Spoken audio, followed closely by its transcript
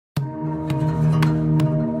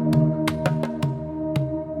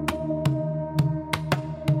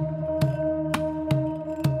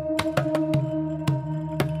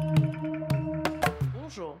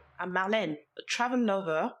I'm Marlene, a travel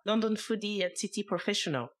lover, London foodie and city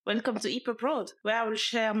professional. Welcome to Hipabroad, where I will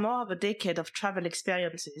share more of a decade of travel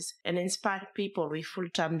experiences and inspire people with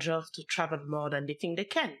full-time jobs to travel more than they think they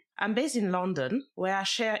can. I'm based in London, where I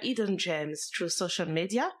share hidden gems through social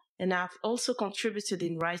media, and I've also contributed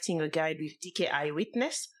in writing a guide with DK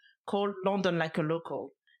Eyewitness called London Like a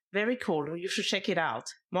Local. Very cool, you should check it out.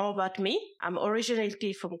 More about me, I'm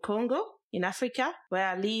originally from Congo, in Africa, where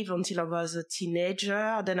I lived until I was a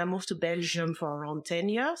teenager. Then I moved to Belgium for around 10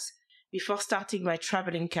 years before starting my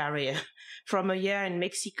traveling career. From a year in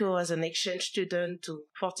Mexico as an exchange student to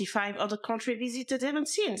 45 other countries visited ever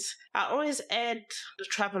since. I always had the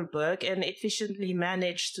travel bug and efficiently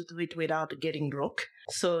managed to do it without getting broke.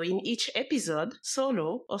 So in each episode,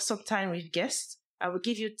 solo or sometime with guests, I will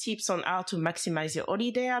give you tips on how to maximize your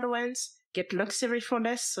holiday allowance, get luxury for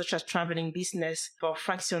less, such as traveling business for a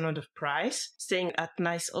fraction of the price, staying at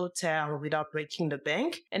nice hotel without breaking the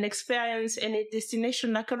bank, and experience any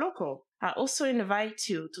destination like a local. I also invite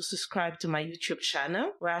you to subscribe to my YouTube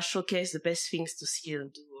channel, where I showcase the best things to see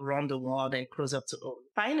and do around the world and close up to home.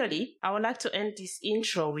 Finally, I would like to end this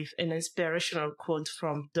intro with an inspirational quote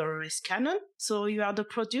from Dolores Cannon. So you are the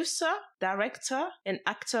producer, director, and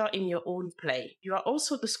actor in your own play. You are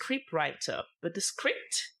also the script writer, but the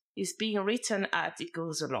script is being written as it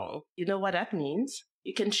goes along. You know what that means?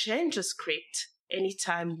 You can change a script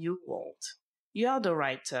anytime you want. You are the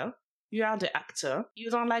writer. You are the actor.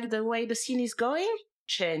 You don't like the way the scene is going?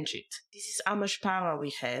 Change it. This is how much power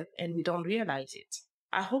we have, and we don't realize it.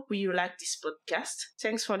 I hope you like this podcast.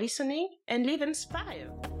 Thanks for listening, and live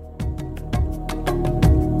inspired.